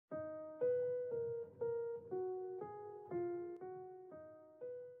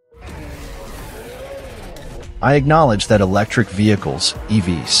I acknowledge that electric vehicles,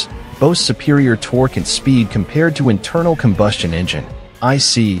 EVs, boast superior torque and speed compared to internal combustion engine,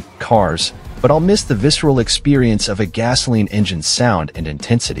 IC, cars, but I'll miss the visceral experience of a gasoline engine's sound and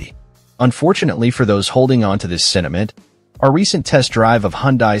intensity. Unfortunately for those holding on to this sentiment, our recent test drive of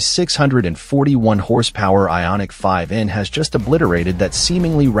Hyundai's 641 horsepower Ioniq 5N has just obliterated that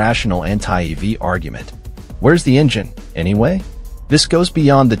seemingly rational anti-EV argument. Where's the engine, anyway? This goes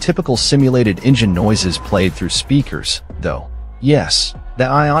beyond the typical simulated engine noises played through speakers, though. Yes, the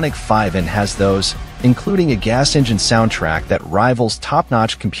Ioniq 5N has those, including a gas engine soundtrack that rivals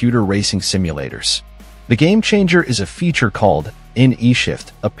top-notch computer racing simulators. The game changer is a feature called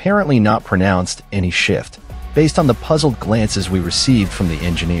N-E-Shift, apparently not pronounced any shift, based on the puzzled glances we received from the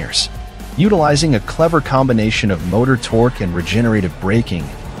engineers. Utilizing a clever combination of motor torque and regenerative braking,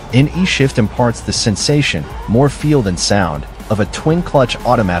 N-E-Shift imparts the sensation, more feel than sound, of a twin-clutch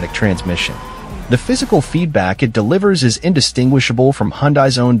automatic transmission. The physical feedback it delivers is indistinguishable from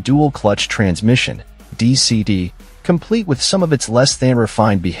Hyundai's own dual-clutch transmission, DCT, complete with some of its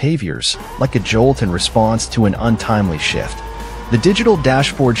less-than-refined behaviors, like a jolt in response to an untimely shift. The digital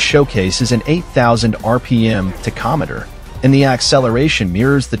dashboard showcases an 8,000 RPM tachometer, and the acceleration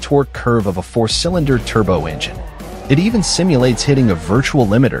mirrors the torque curve of a four-cylinder turbo engine. It even simulates hitting a virtual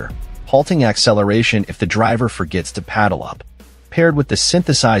limiter, halting acceleration if the driver forgets to paddle up. Paired with the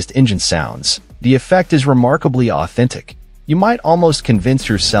synthesized engine sounds, the effect is remarkably authentic. You might almost convince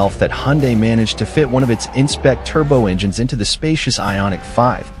yourself that Hyundai managed to fit one of its in-spec turbo engines into the spacious Ioniq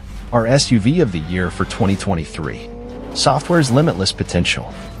 5, our SUV of the year for 2023. Software's limitless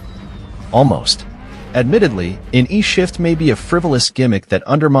potential. Almost. Admittedly, N-E-Shift may be a frivolous gimmick that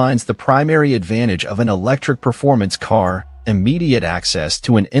undermines the primary advantage of an electric performance car, immediate access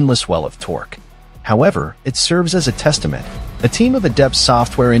to an endless well of torque. However, it serves as a testament. A team of adept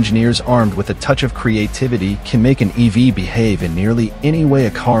software engineers armed with a touch of creativity can make an EV behave in nearly any way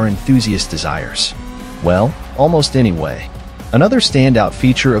a car enthusiast desires. Well, almost any way. Another standout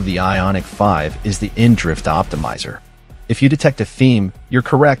feature of the Ioniq 5 is the in-drift optimizer. If you detect a theme, you're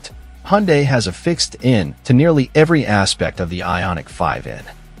correct. Hyundai has affixed in to nearly every aspect of the Ioniq 5N.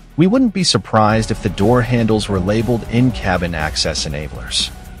 We wouldn't be surprised if the door handles were labeled in-cabin access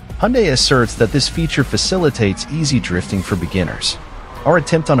enablers. Hyundai asserts that this feature facilitates easy drifting for beginners. Our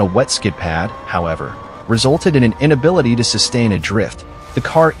attempt on a wet skid pad, however, resulted in an inability to sustain a drift. The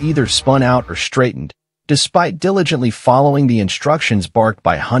car either spun out or straightened, despite diligently following the instructions barked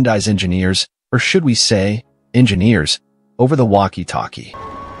by Hyundai's engineers, or should we say, engineers, over the walkie-talkie.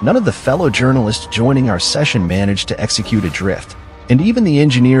 None of the fellow journalists joining our session managed to execute a drift, and even the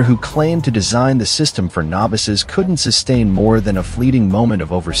engineer who claimed to design the system for novices couldn't sustain more than a fleeting moment of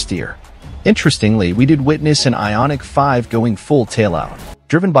oversteer. Interestingly, we did witness an Ioniq 5 going full tail-out,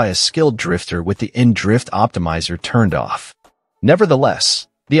 driven by a skilled drifter with the in-drift optimizer turned off. Nevertheless,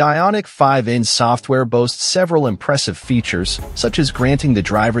 the Ioniq 5N software boasts several impressive features, such as granting the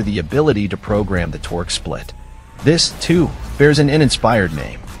driver the ability to program the torque split. This, too, bears an N-inspired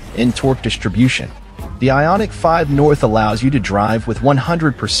name, in-torque distribution. The Ioniq 5 North allows you to drive with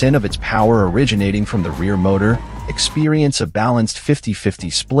 100% of its power originating from the rear motor, experience a balanced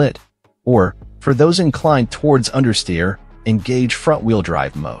 50-50 split, or, for those inclined towards understeer, engage front-wheel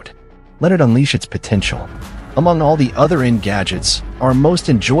drive mode. Let it unleash its potential. Among all the other N-gadgets, our most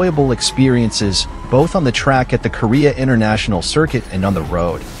enjoyable experiences, both on the track at the Korea International Circuit and on the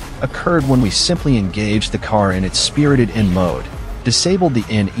road, occurred when we simply engaged the car in its spirited N mode, disabled the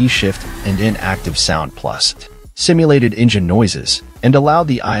N-E-Shift and N-Active Sound Plus, simulated engine noises, and allowed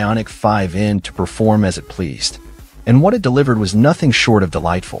the Ioniq 5N to perform as it pleased. And what it delivered was nothing short of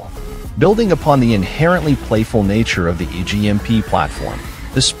delightful. Building upon the inherently playful nature of the EGMP platform,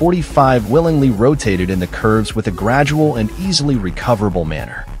 the Sporty 5 willingly rotated in the curves with a gradual and easily recoverable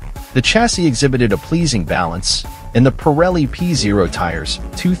manner. The chassis exhibited a pleasing balance, and the Pirelli P0 tires,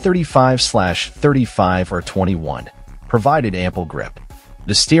 235/35 or 21, provided ample grip.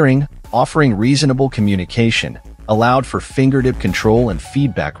 The steering, offering reasonable communication, allowed for fingertip control and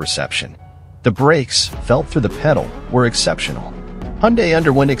feedback reception. The brakes, felt through the pedal, were exceptional. Hyundai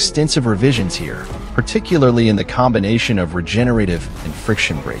underwent extensive revisions here, particularly in the combination of regenerative and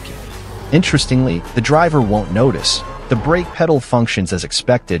friction braking. Interestingly, the driver won't notice. The brake pedal functions as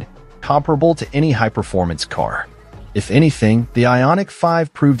expected, comparable to any high-performance car. If anything, the Ioniq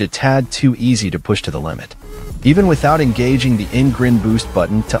 5 proved a tad too easy to push to the limit. Even without engaging the in-grin boost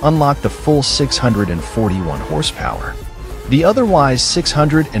button to unlock the full 641 horsepower. The otherwise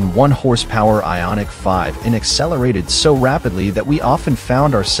 601 horsepower Ioniq 5 accelerated so rapidly that we often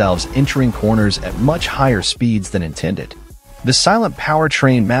found ourselves entering corners at much higher speeds than intended. The silent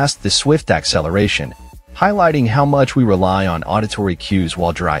powertrain masked the swift acceleration, highlighting how much we rely on auditory cues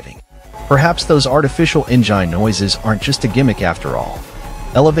while driving. Perhaps those artificial engine noises aren't just a gimmick after all,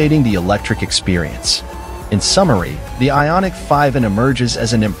 elevating the electric experience. In summary, the Ioniq 5N emerges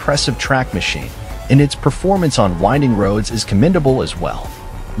as an impressive track machine, and its performance on winding roads is commendable as well.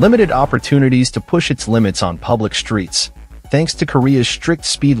 Limited opportunities to push its limits on public streets, thanks to Korea's strict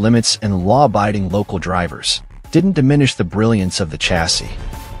speed limits and law-abiding local drivers, didn't diminish the brilliance of the chassis.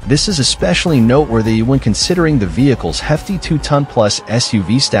 This is especially noteworthy when considering the vehicle's hefty 2-ton-plus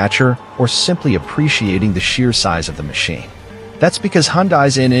SUV stature or simply appreciating the sheer size of the machine. That's because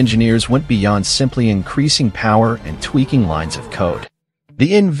Hyundai's engineers went beyond simply increasing power and tweaking lines of code.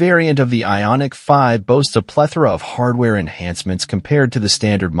 The N variant of the Ioniq 5 boasts a plethora of hardware enhancements compared to the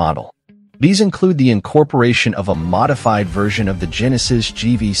standard model. These include the incorporation of a modified version of the Genesis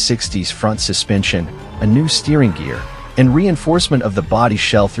GV60's front suspension, a new steering gear, and reinforcement of the body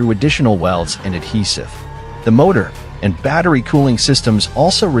shell through additional welds and adhesive. The motor and battery cooling systems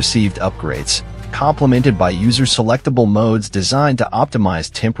also received upgrades, complemented by user-selectable modes designed to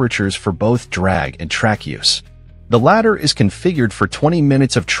optimize temperatures for both drag and track use. The latter is configured for 20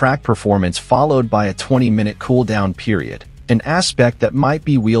 minutes of track performance followed by a 20-minute cool-down period, an aspect that might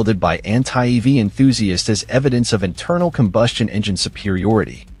be wielded by anti-EV enthusiasts as evidence of internal combustion engine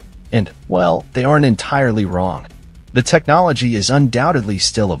superiority. And, well, they aren't entirely wrong. The technology is undoubtedly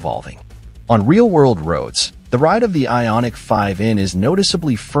still evolving. On real-world roads, the ride of the Ioniq 5N is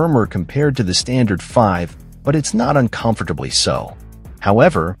noticeably firmer compared to the standard 5, but it's not uncomfortably so.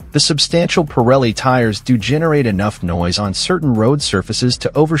 However, the substantial Pirelli tires do generate enough noise on certain road surfaces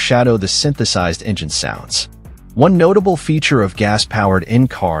to overshadow the synthesized engine sounds. One notable feature of gas-powered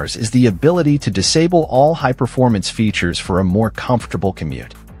in-cars is the ability to disable all high-performance features for a more comfortable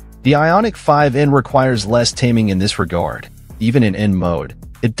commute. The Ioniq 5N requires less taming in this regard. Even in N mode,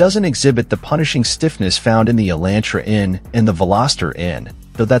 it doesn't exhibit the punishing stiffness found in the Elantra N and the Veloster N,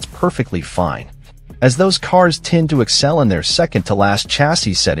 though that's perfectly fine, as those cars tend to excel in their second-to-last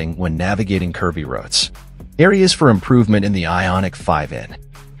chassis setting when navigating curvy roads. Areas for improvement in the Ioniq 5N.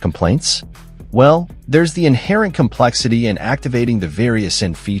 Complaints? Well, there's the inherent complexity in activating the various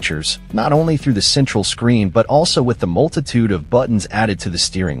N features, not only through the central screen but also with the multitude of buttons added to the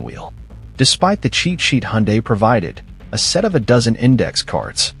steering wheel. Despite the cheat sheet Hyundai provided, a set of a dozen index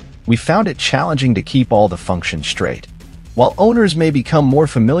cards, we found it challenging to keep all the functions straight. While owners may become more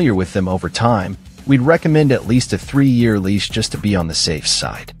familiar with them over time, we'd recommend at least a 3-year lease just to be on the safe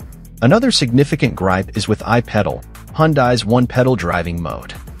side. Another significant gripe is with iPedal, Hyundai's one-pedal driving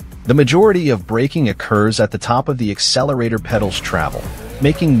mode. The majority of braking occurs at the top of the accelerator pedal's travel,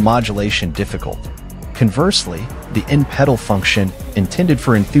 making modulation difficult. Conversely, the in-pedal function, intended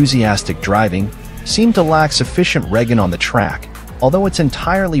for enthusiastic driving, seemed to lack sufficient regen on the track, although it's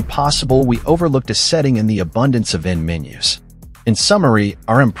entirely possible we overlooked a setting in the abundance of N menus. In summary,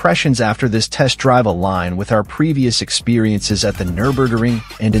 our impressions after this test drive align with our previous experiences at the Nürburgring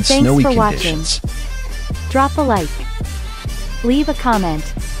and in snowy conditions. Drop a like, leave a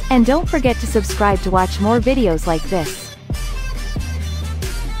comment, and don't forget to subscribe to watch more videos like this.